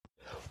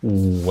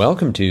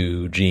Welcome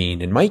to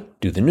Gene and Mike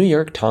do the New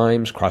York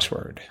Times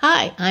crossword.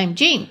 Hi, I'm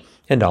Jean.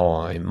 And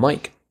I'm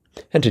Mike.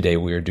 And today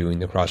we are doing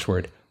the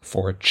crossword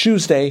for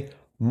Tuesday,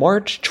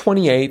 March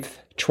 28th,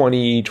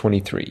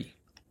 2023.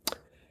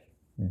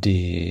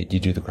 Did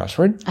you do the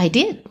crossword? I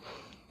did.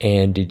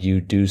 And did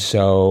you do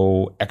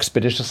so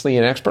expeditiously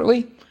and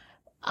expertly?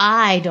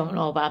 I don't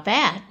know about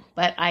that,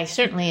 but I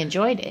certainly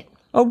enjoyed it.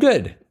 Oh,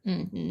 good.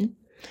 Mm-hmm.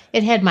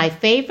 It had my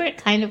favorite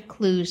kind of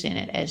clues in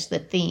it as the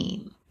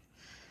theme.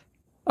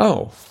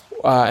 Oh,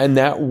 and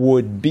that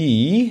would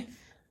be?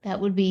 That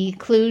would be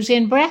clues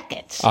in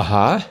brackets.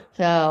 Uh-huh.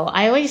 So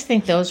I always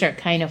think those are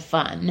kind of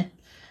fun.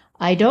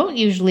 I don't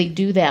usually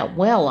do that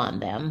well on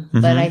them,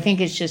 but I think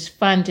it's just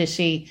fun to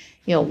see,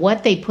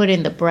 what they put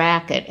in the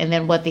bracket and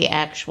then what the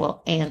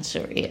actual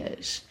answer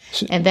is.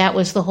 And that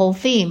was the whole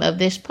theme of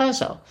this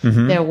puzzle.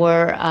 There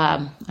were,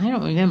 I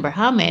don't remember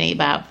how many,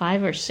 about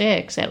 5 or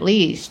 6 at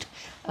least,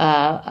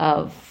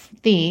 of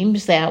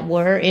themes that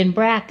were in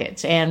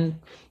brackets. And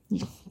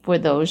for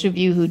those of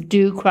you who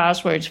do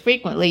crosswords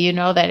frequently, you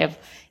know that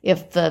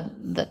if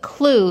the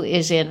clue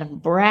is in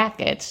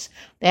brackets,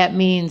 that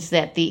means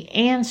that the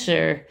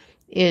answer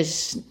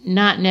is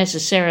not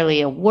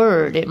necessarily a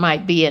word. It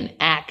might be an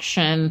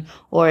action,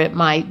 or it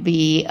might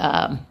be,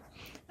 I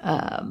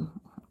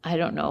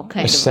don't know,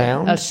 kind of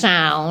sound? A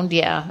sound,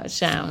 a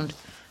sound,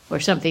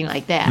 or something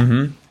like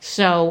that.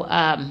 So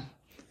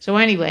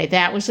anyway,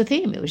 that was the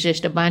theme. It was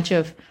just a bunch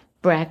of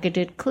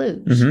bracketed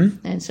clues.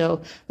 And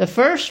so the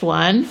first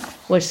one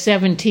was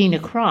 17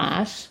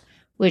 across,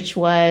 which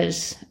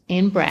was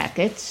in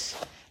brackets.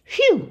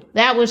 Phew,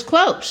 that was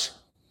close.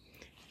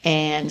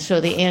 And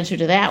so the answer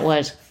to that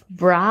was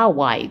brow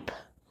wipe,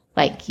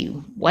 like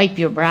you wipe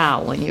your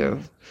brow when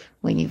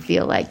you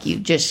feel like you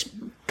just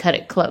cut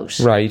it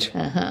close. Right.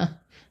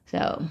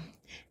 So,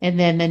 and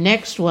then the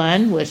next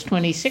one was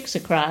 26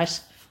 across,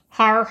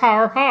 har,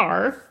 har,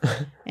 har,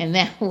 and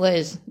that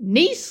was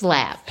knee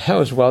slap. That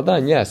was well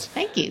done, yes.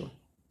 Thank you.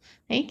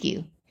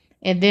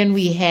 And then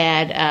we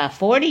had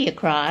 40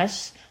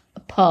 across,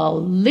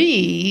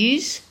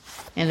 police,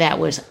 and that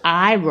was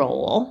eye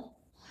roll.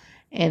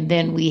 And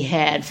then we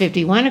had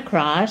 51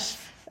 across,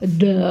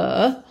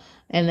 duh,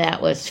 and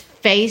that was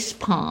face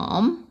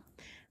palm.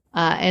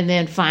 And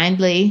then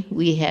finally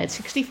we had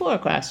 64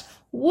 across,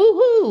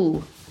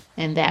 woohoo,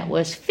 and that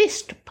was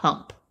fist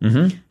pump.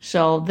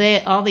 So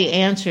all the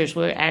answers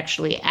were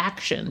actually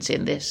actions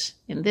in this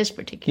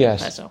particular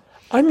puzzle.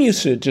 I'm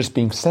used to it just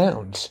being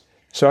sounds.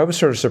 So I was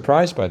sort of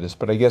surprised by this,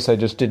 but I guess I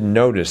just didn't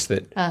notice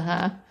that.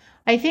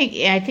 I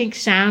think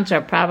sounds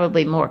are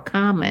probably more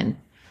common,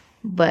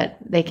 but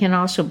they can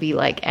also be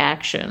like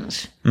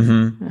actions,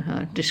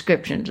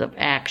 descriptions of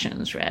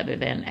actions rather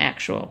than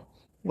actual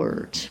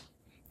words.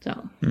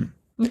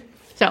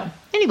 So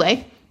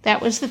anyway, that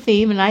was the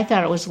theme, and I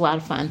thought it was a lot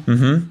of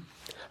fun.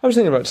 I was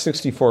thinking about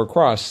 64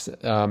 across,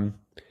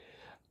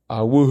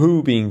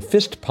 woohoo being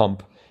fist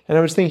pump, and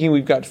I was thinking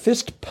we've got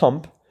fist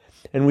pump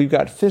and we've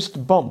got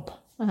fist bump.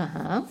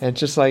 And it's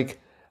just like,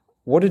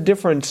 what a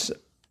difference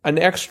an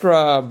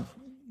extra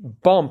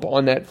bump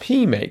on that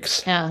P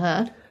makes.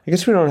 I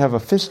guess we don't have a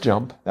fist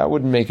jump. That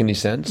wouldn't make any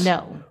sense.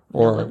 No,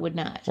 it would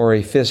not. Or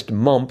a fist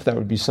mump. That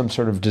would be some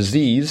sort of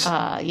disease.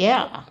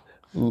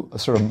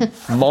 Sort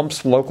of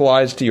mumps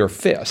localized to your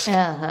fist.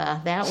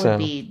 That would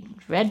be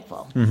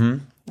dreadful.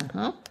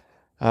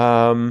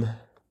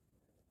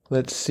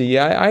 Let's see.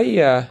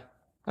 I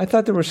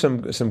thought there were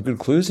some good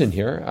clues in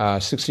here.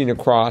 16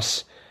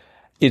 across,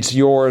 it's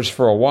yours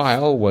for a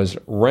while was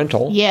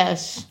rental.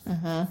 Yes.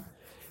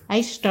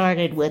 I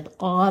started with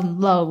on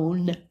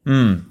loan.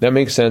 That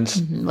makes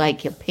sense.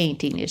 Like a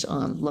painting is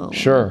on loan.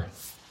 Sure.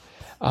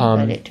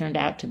 But it turned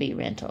out to be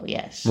rental,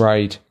 yes.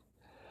 Right.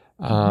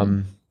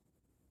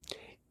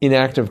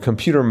 Inactive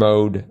computer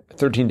mode,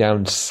 13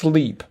 down,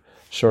 sleep,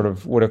 sort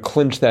of would have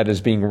clinched that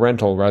as being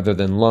rental rather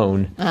than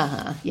loan.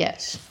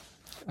 Yes.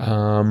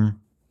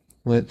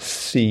 Let's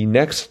see.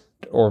 Next,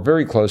 or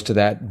very close to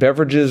that,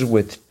 beverages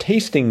with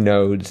tasting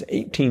nodes,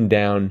 18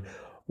 down,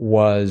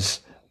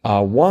 was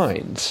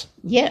wines.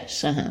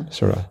 Yes.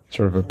 Sort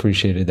of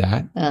appreciated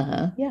that.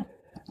 Yeah.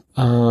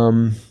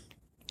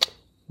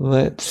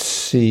 Let's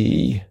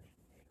see.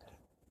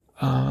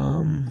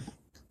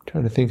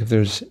 Trying to think if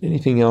there's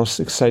anything else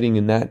exciting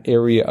in that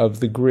area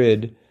of the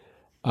grid.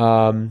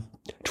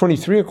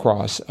 23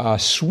 across,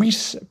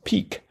 Suisse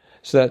Peak.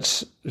 So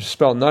that's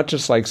spelled not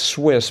just like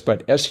Swiss,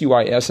 but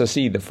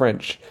S-U-I-S-S-E, the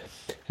French.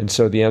 And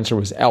so the answer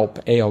was Alpe,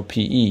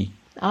 A-L-P-E.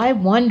 I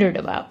wondered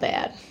about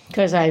that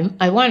because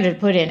I wanted to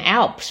put in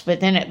Alps,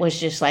 but then it was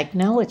just like,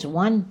 no, it's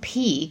one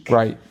peak.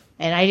 Right.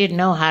 And I didn't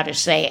know how to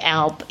say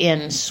Alp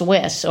in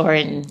Swiss or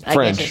in, I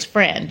guess it's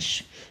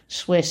French.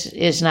 Swiss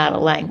is not a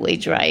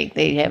language, right?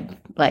 They have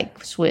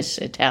like Swiss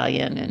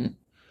Italian and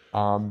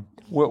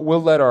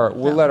we'll let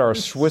our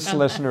Swiss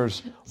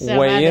listeners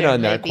weigh in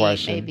on that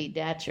question. Maybe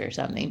Dutch or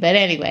something, but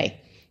anyway,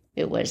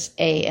 it was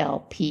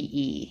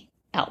A-L-P-E,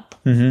 Alp.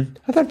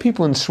 I thought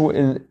people in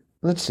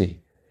let's see,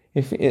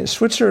 if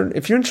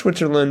you're in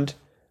Switzerland,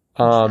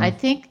 I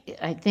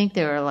think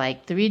there are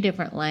like 3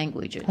 different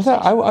languages.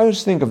 I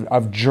always think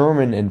of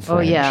German and French.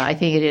 Oh yeah, I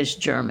think it is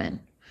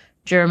German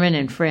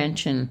and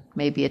French and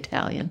maybe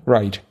Italian.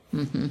 Right.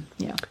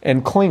 Yeah.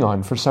 And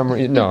Klingon for some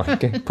reason. No,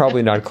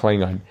 probably not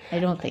Klingon. I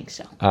don't think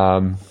so.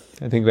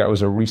 I think that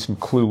was a recent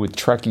clue with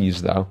Trekkies,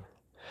 though.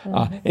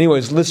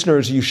 Anyways,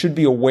 listeners, you should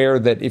be aware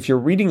that if you're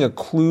reading a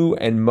clue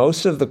and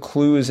most of the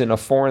clue is in a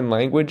foreign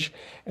language,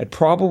 it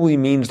probably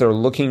means they're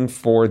looking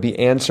for the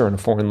answer in a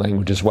foreign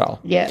language as well.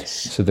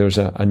 Yes. So there's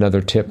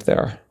another tip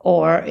there.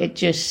 Or it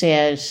just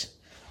says,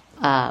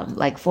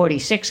 like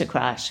 46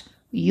 across,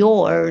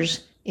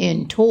 yours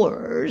in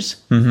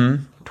Tours.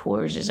 Mm-hmm.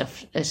 Tours is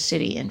a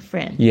city in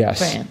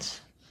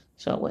France.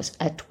 So it was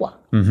à toi.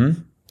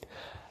 Mm-hmm.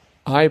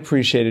 I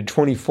appreciated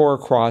 24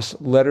 across.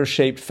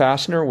 Letter-shaped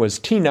fastener was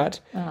T-nut.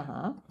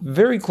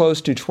 Very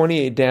close to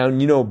 28 down.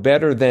 You know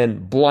better than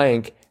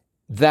blank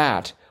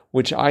that,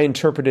 which I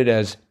interpreted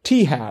as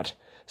T-hat.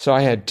 So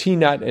I had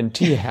T-nut and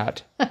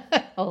T-hat.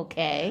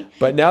 Okay.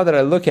 But now that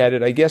I look at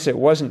it, I guess it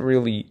wasn't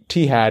really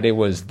T-hat. It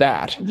was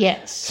that.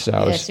 Yes.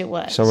 Yes, it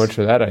was. So much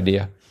for that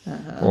idea.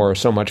 Or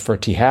so much for a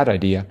T-hat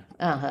idea.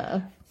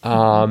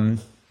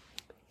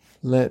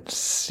 Let's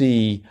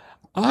see.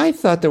 I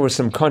thought there was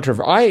some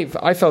controversy.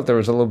 I felt there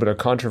was a little bit of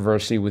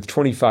controversy with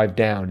 25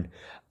 down.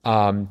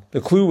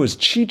 The clue was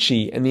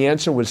Chi-Chi, and the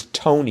answer was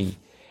Tony.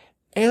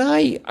 And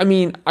I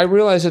mean, I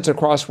realize it's a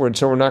crossword,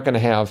 so we're not going to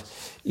have,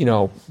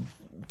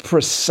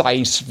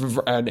 precise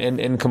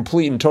and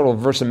complete and total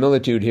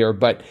verisimilitude here.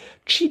 But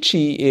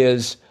Chi-Chi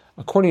is,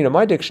 according to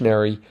my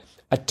dictionary,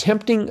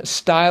 attempting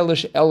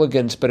stylish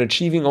elegance but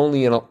achieving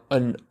only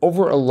an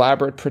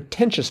over-elaborate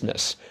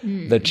pretentiousness.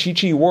 The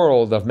Chi-Chi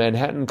world of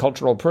Manhattan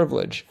cultural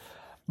privilege.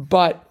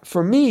 But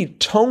for me,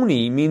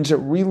 Tony means it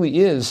really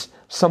is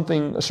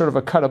something sort of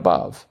a cut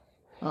above.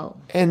 Oh.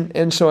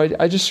 And so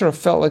I just sort of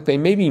felt like they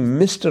maybe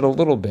missed it a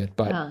little bit.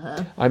 But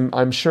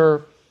I'm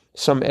sure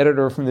some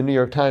editor from the New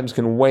York Times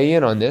can weigh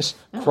in on this.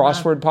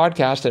 Crossword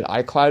podcast at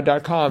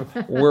iCloud.com.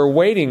 We're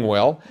waiting,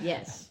 Will.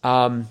 Yes.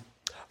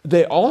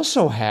 They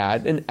also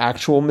had an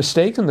actual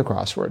mistake in the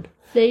crossword.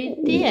 They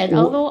did,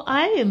 although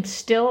I am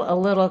still a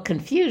little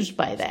confused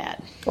by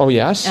that. Oh,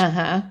 yes?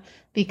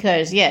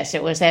 Because, yes,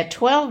 it was at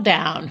 12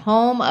 down,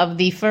 home of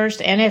the first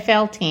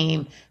NFL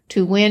team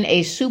to win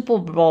a Super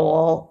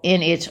Bowl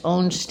in its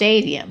own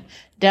stadium,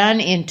 done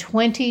in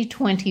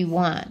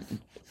 2021.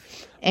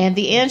 And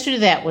the answer to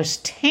that was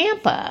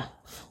Tampa,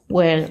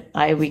 where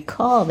I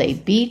recall they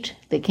beat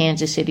the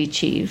Kansas City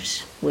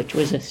Chiefs, which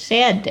was a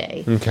sad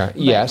day. Okay.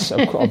 Yes,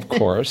 of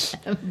course.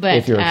 But,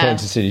 if you're a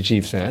Kansas City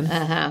Chiefs fan.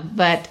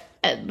 But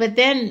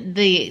then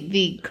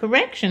the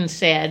correction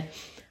said,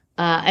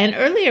 an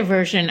earlier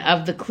version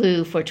of the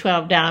clue for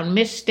 12 down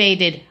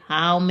misstated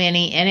how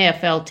many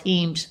NFL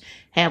teams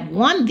have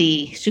won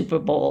the Super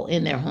Bowl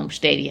in their home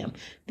stadium.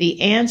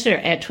 The answer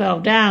at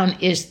 12 down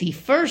is the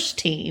first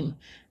team,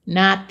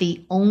 not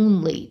the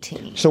only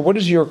team. So what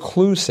does your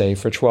clue say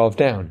for 12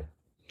 down?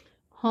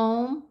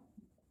 Home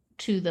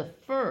to the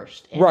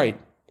first. Right.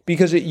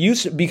 Because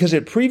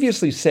it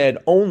previously said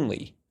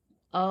only.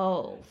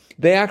 Oh.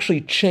 They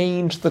actually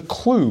changed the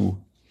clue.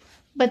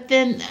 But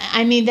then,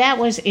 I mean, that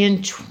was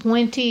in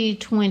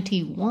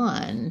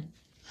 2021.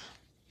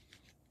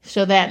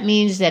 So that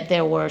means that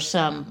there were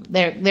some,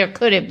 there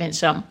could have been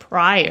some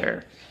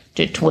prior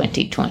to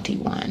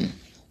 2021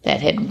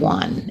 that had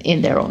won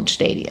in their own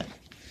stadium.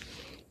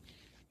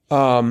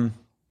 Well,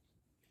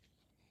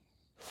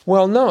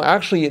 no,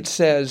 actually it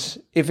says,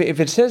 if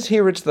it says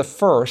here it's the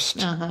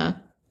first.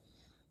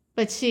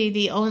 But see,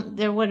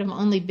 there would have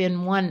only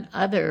been one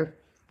other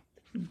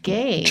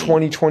game.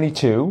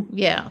 2022.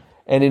 Yeah.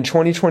 And in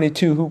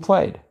 2022, who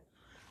played?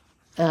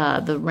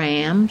 The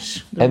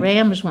Rams.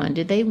 Rams won.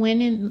 Did they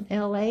win in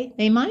L.A.?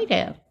 They might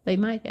have.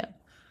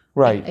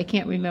 Right. I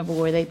can't remember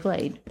where they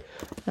played.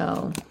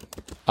 So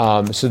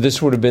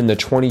this would have been the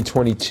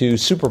 2022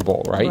 Super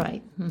Bowl, right?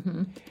 Right.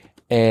 Mm-hmm.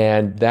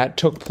 And that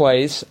took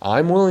place,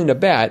 I'm willing to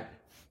bet,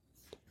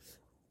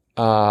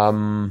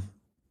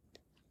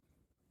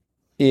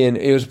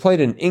 it was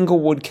played in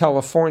Inglewood,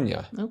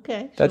 California.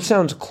 Okay. That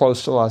sounds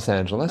close to Los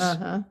Angeles.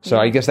 So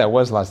yeah. I guess that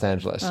was Los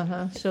Angeles.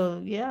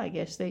 So, yeah, I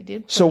guess they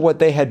did play. So what,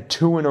 they had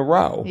 2 in a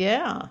row?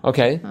 Yeah.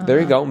 Okay, there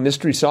you go.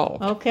 Mystery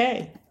solved.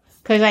 Okay.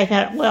 Because I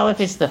thought, well, if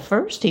it's the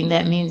first team,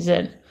 that means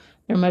that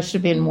there must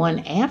have been one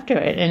after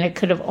it, and it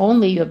could have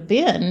only have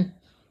been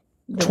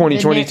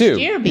 2022. The next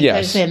year,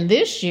 because then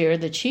this year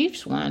the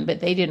Chiefs won, but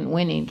they didn't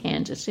win in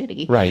Kansas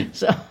City. Right.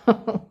 So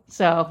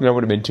that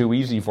would have been too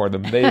easy for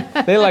them.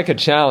 They like a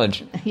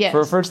challenge. Yes.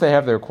 First, they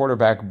have their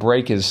quarterback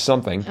break his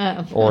something,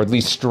 or at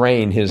least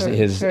strain his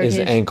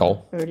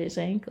ankle. Hurt his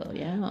ankle.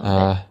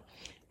 Yeah.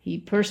 He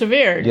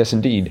persevered. Yes,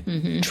 indeed.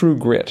 Mm-hmm. True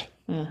grit.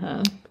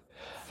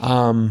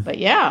 But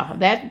yeah,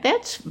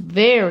 that's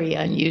very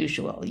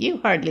unusual. You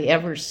hardly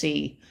ever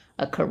see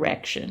a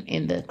correction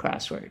in the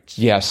crosswords.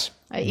 Yes.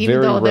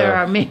 Even though there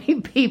are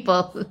many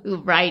people who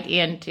write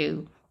in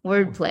to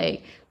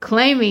wordplay,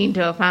 claiming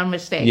to have found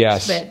mistakes,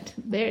 Yes. but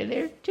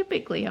there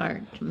typically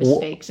aren't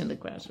mistakes in the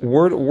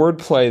crossword.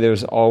 Wordplay,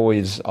 there's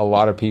always a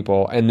lot of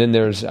people. And then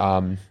there's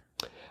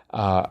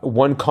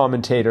one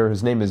commentator,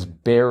 his name is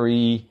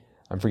Barry,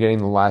 I'm forgetting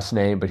the last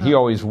name, but he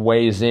always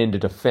weighs in to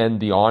defend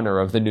the honor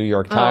of the New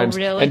York Times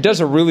really? and does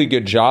a really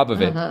good job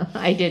of it.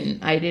 I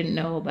didn't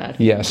know about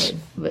him. Yes.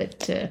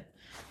 But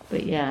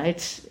yeah,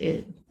 it's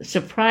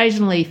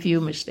surprisingly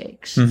few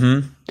mistakes.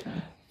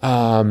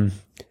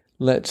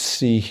 Let's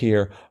see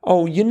here.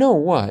 Oh, you know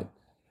what?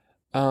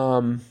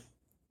 Oh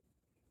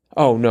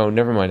no,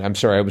 never mind. I'm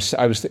sorry.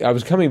 I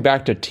was coming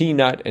back to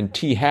T-Nut and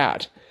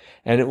T-Hat,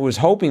 and it was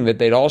hoping that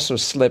they'd also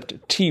slipped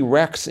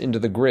T-Rex into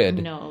the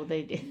grid. No,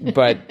 they didn't.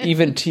 But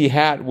even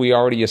T-Hat we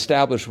already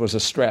established was a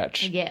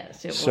stretch.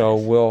 Yes, it was.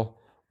 So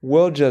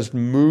we'll just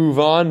move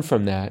on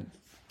from that.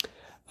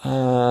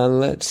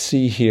 Let's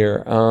see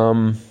here.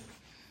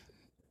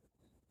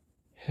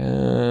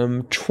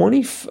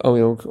 20. Oh,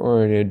 we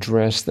already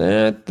addressed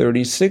that.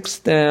 36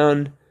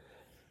 down.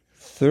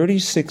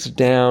 36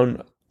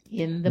 down.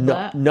 In the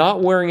butt.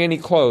 Not wearing any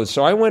clothes.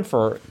 So I went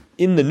for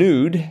in the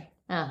nude.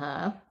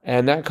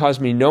 And that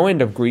caused me no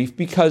end of grief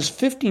because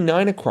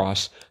 59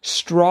 across,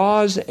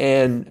 straws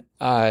and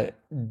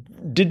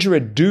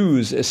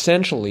didgeridoos,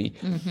 essentially.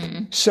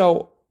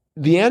 So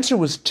the answer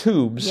was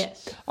tubes.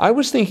 Yes. I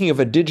was thinking of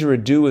a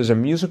didgeridoo as a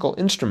musical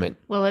instrument.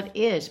 Well, it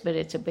is, but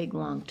it's a big,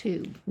 long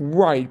tube.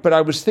 Right, but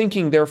I was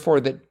thinking, therefore,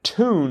 that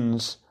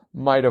tunes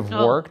might have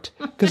worked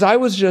because I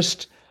was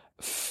just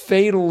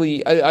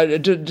faintly,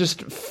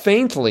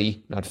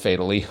 not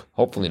fatally,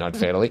 hopefully not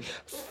fatally,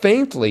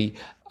 faintly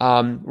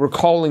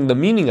recalling the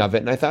meaning of it.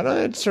 And I thought,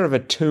 it's sort of a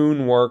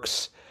tune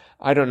works.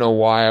 I don't know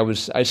why.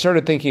 I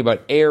started thinking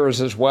about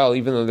airs as well,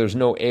 even though there's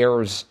no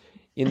airs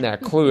in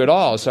that clue at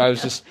all. So I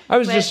was just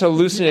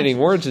hallucinating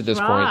words at this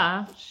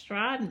point.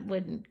 Straw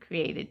wouldn't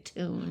create a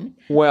tune.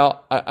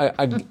 Well,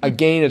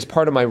 again, it's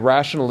part of my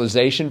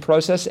rationalization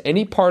process.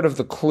 Any part of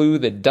the clue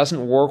that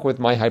doesn't work with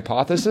my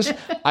hypothesis,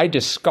 I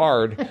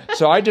discard.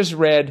 So I just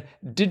read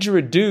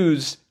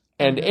didgeridoos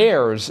and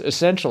airs,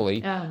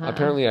 essentially.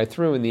 Apparently, I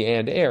threw in the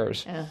and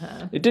airs.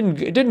 It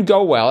didn't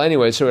go well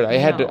anyway. So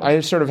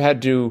I sort of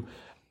had to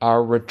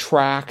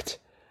retract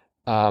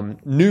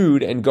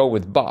nude and go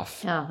with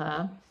buff.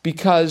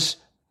 Because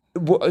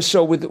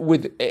so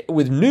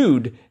with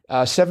nude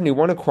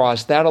 71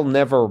 across, that'll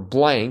never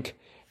blank,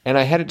 and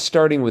I had it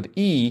starting with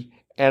E,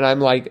 and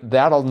I'm like,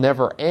 that'll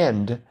never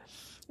end.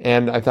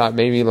 And I thought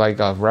maybe like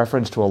a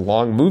reference to a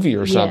long movie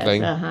or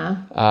something.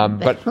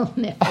 That'll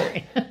never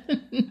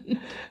end.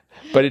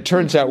 But it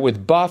turns out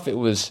with buff, it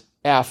was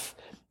F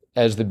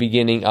as the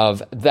beginning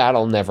of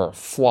that'll never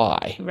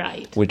fly.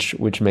 Right.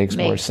 Which makes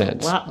more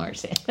sense. A lot more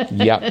sense.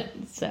 Yep.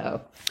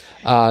 So.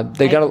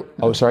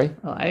 Sorry?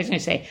 Oh, I was going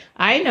to say,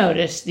 I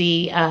noticed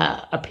the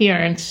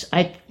appearance,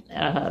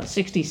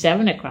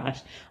 67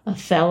 across, a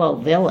fellow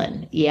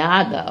villain,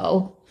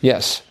 Iago.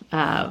 Yes.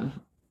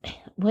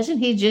 Wasn't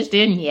he just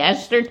in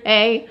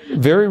yesterday?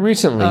 Very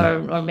recently.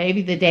 Or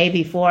maybe the day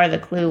before. The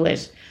clue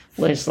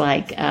was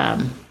like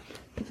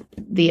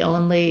the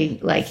only,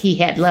 like he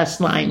had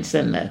less lines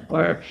than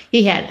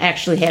he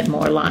actually had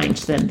more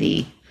lines than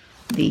the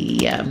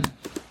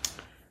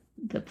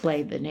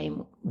play, the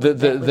name.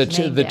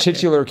 The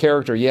titular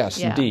character, yes,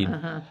 indeed.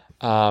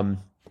 So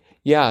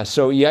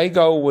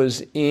Iago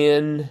was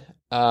in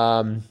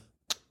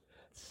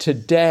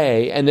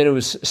today, and then it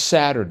was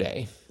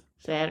Saturday.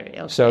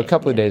 Okay. So a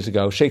couple of days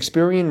ago.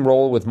 Shakespearean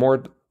role with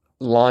more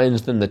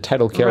lines than the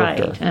title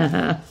character.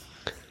 Right,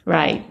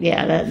 right.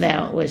 Yeah,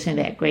 that was in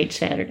that Great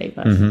Saturday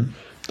bus.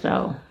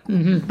 So,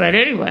 but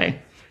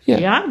anyway,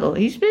 Iago,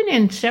 he's been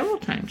in several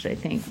times, I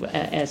think,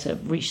 as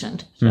of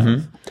recent.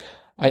 So.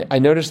 I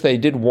noticed they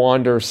did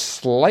wander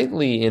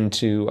slightly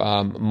into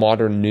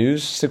modern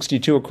news.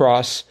 62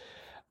 across,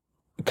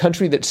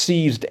 country that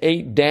seized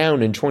 8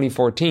 down in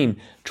 2014.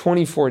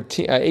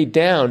 8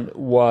 down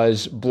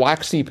was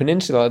Black Sea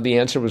Peninsula. The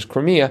answer was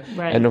Crimea.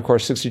 Right. And, of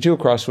course, 62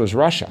 across was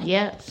Russia.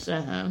 Yes.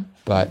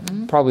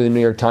 But probably the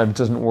New York Times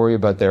doesn't worry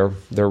about their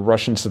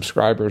Russian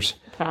subscribers.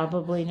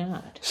 Probably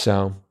not.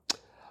 So,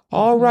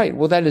 all right.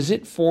 Well, that is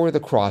it for the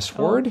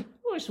crossword. There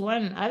was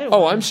one other one.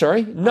 Oh, I'm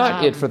sorry.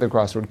 Not it for the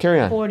crossword. Carry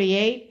on.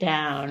 48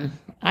 down.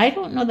 I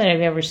don't know that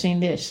I've ever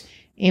seen this.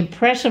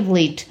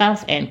 Impressively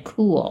tough and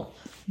cool.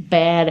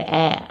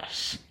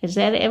 Badass. Has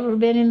that ever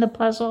been in the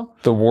puzzle?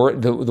 The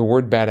word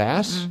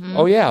badass?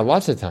 Oh, yeah,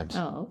 lots of times.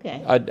 Oh,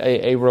 okay.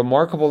 A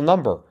remarkable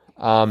number.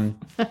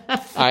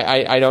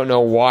 I don't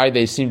know why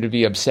they seem to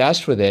be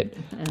obsessed with it,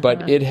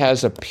 but it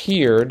has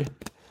appeared.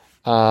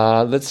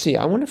 Let's see.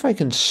 I wonder if I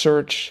can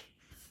search.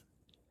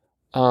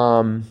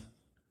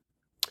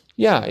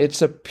 Yeah,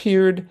 it's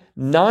appeared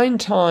 9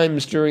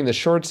 times during the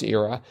Shorts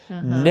era,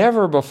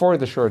 never before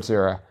the Shorts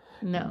era.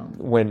 No.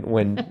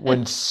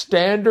 When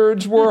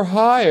standards were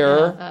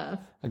higher.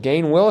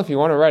 Again, Will, if you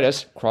want to write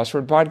us,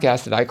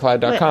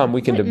 crosswordpodcast@icloud.com.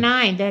 We can. But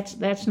 9,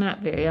 that's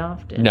not very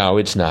often. No,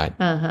 it's not.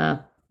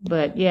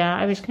 But yeah,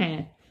 I was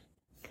kind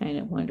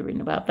of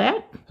wondering about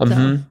that.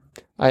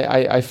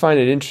 I find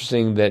it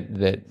interesting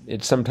that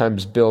it's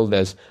sometimes billed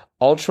as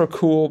ultra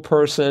cool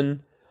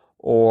person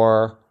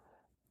or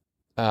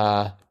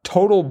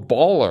total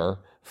baller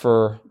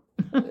for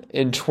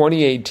in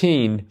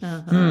 2018.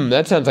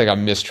 That sounds like a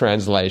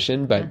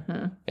mistranslation, but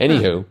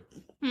anywho.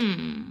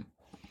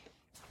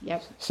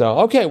 Yep. So,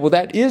 okay, well,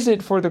 that is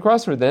it for the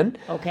crossword then.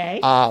 Okay.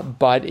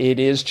 But it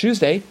is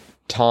Tuesday.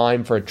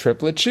 Time for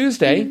Triplet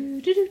Tuesday.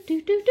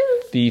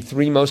 The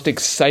 3 most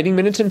exciting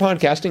minutes in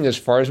podcasting as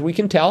far as we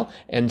can tell,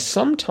 and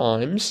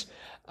sometimes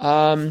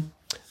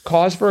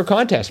cause for a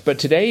contest. But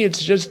today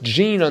it's just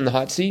Gene on the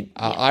hot seat.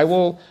 I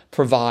will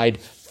provide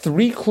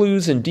 3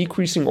 clues in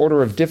decreasing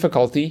order of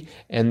difficulty,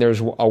 and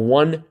there's a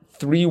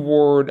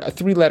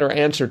 3-letter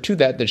answer to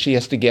that she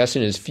has to guess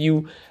in as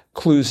few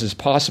clues as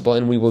possible,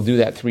 and we will do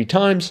that 3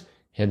 times,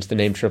 hence the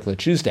name Triplet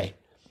Tuesday.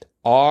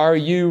 Are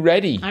you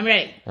ready? I'm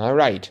ready. All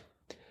right.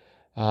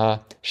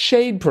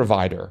 Shade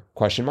provider,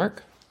 question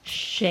mark?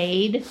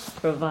 Shade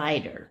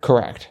provider.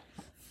 Correct.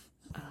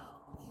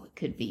 Oh, it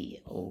could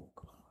be oak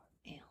or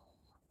elm.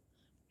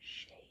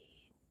 Shade.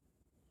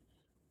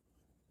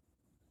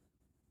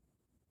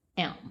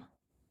 Elm.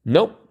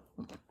 Nope.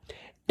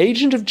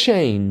 Agent of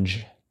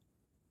change.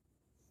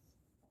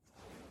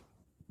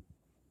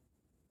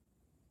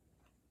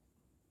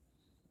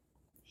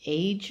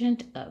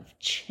 Agent of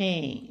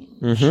change.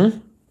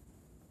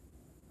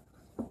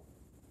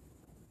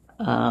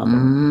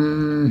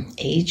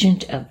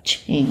 Agent of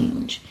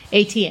change.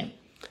 ATM.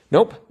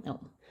 Nope. No.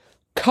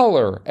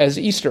 Color as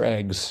Easter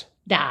eggs.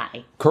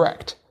 Dye.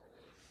 Correct.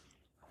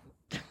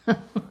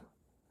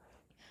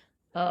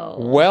 Oh.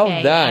 Well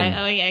okay. done.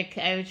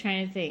 I was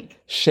trying to think.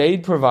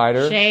 Shade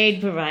provider. Shade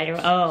provider.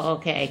 Oh,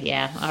 okay.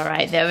 Yeah. All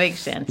right. That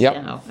makes sense. Yep.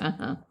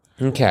 Uh-huh.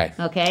 Okay.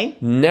 Okay.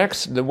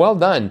 Next, well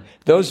done.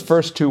 Those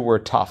first 2 were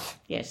tough.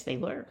 Yes, they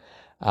were.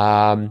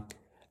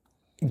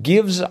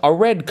 Gives a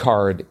red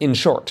card, in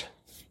short.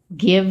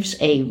 Gives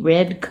a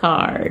red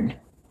card.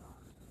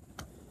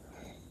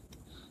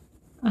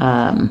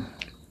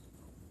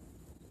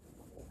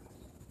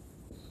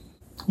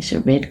 Is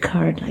a red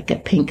card like a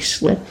pink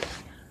slip?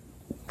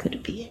 Could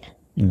it be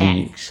an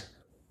axe?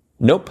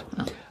 Nope.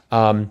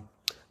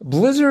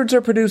 Blizzards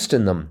are produced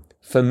in them,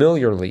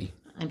 familiarly.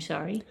 I'm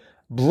sorry?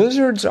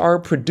 Blizzards are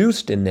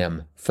produced in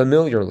them,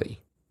 familiarly.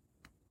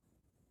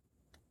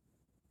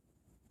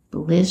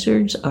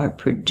 Blizzards are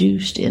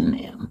produced in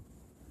them.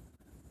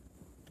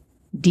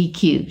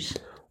 DQs.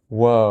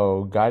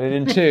 Whoa, got it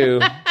in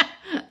 2.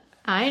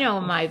 I know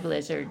my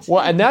blizzards.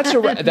 Well, and that's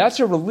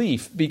a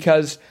relief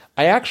because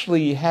I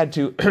actually had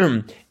to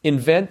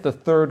invent the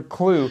 3rd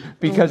clue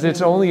because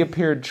it's only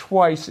appeared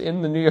twice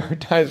in the New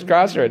York Times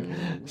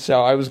crossword.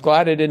 So I was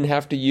glad I didn't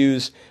have to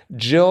use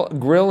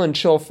Grill and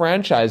Chill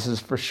franchises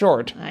for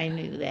short. I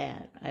knew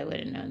that. I would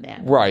have known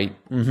that. Right.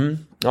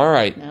 All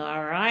right.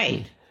 All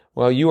right.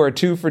 Well, you are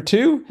 2 for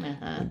 2.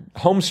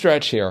 Home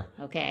stretch here.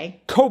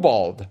 Okay.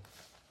 Kobold.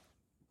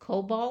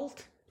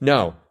 Cobalt?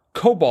 No,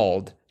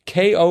 kobold.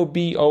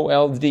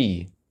 Kobold.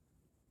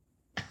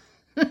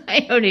 I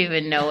don't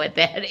even know what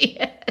that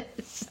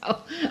is. So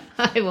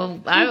I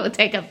will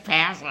take a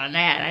pass on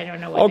that. I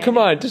don't know what come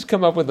on. Just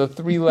come up with a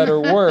 3-letter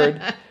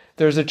word.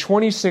 There's a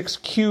 26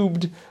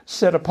 cubed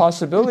set of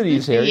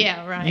possibilities here.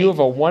 Yeah, right. You have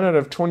a 1 out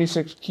of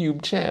 26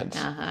 cube chance.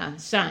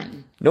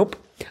 Sun. Nope.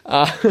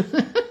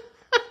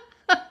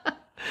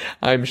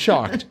 I'm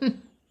shocked.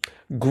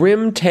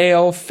 Grim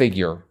tail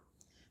figure.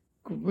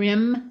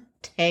 Grim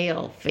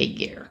tail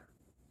figure.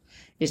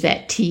 Is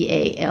that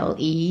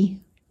TALE?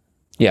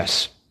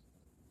 Yes.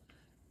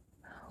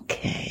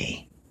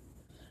 Okay.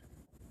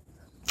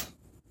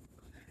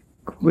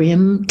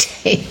 Grim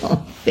tail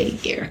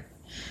figure.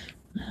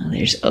 Oh,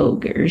 there's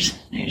ogres.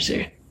 There's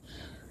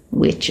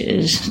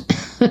witches.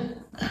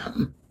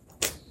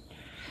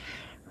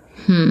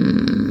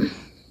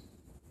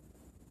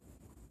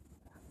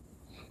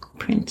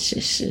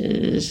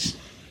 Princesses.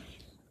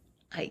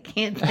 I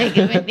can't think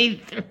of any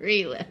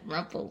 3.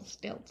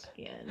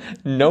 Rumpelstiltskin.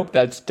 Nope,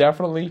 that's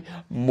definitely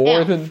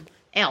more than...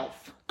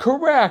 Elf.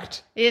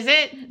 Correct. Is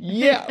it?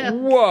 Yeah.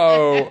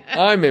 Whoa.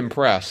 I'm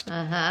impressed.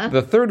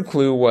 The 3rd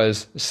clue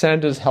was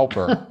Santa's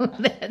helper.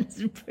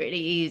 That's pretty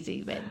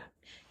easy, but...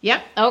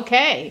 Yep.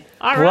 Okay.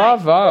 All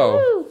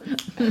Bravo.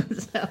 right.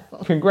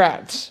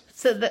 Congrats.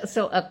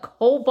 So a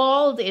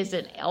kobold is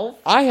an elf?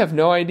 I have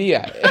no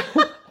idea.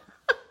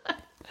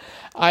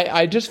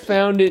 I just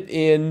found it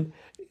in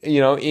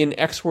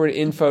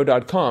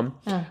xwordinfo.com.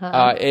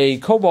 A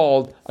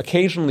kobold,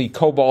 occasionally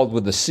kobold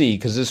with a C,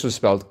 because this was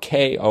spelled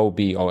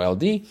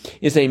Kobold,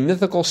 is a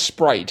mythical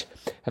sprite,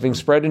 having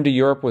spread into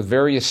Europe with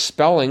various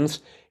spellings,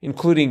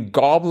 including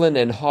goblin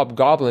and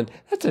hobgoblin.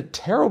 That's a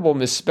terrible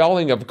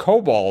misspelling of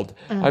kobold,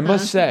 I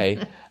must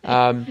say.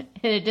 And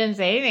it didn't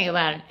say anything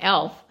about an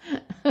elf.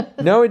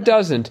 No, it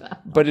doesn't.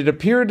 But it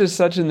appeared as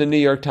such in the New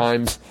York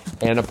Times.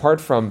 And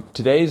apart from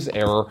today's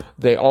error,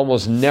 they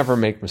almost never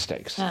make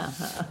mistakes.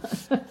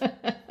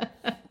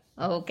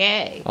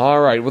 Okay.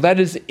 All right. Well, that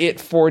is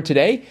it for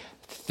today.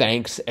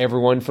 Thanks,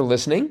 everyone, for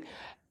listening.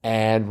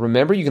 And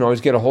remember, you can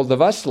always get a hold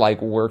of us like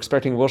we're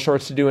expecting Will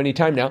Shortz to do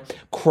anytime now.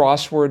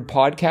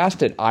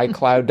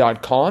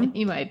 crosswordpodcast@icloud.com.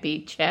 You might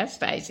be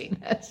chastising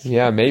us.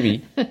 Yeah,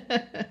 maybe.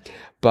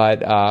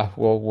 But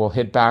we'll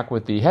hit back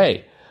with the,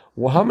 hey,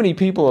 well, how many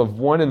people have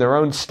won in their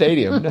own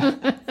stadium?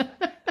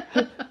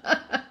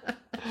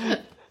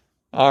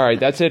 All right,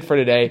 that's it for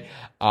today.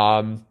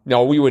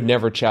 No, we would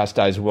never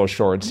chastise Will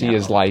Shortz. No,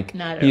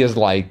 he is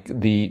like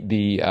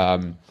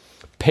the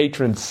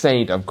patron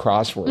saint of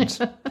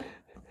crosswords.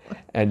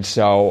 And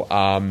so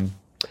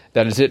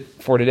that is it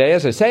for today,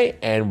 as I say,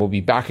 and we'll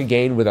be back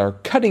again with our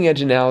cutting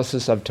edge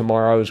analysis of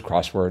tomorrow's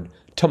crossword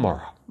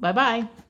tomorrow. Bye-bye.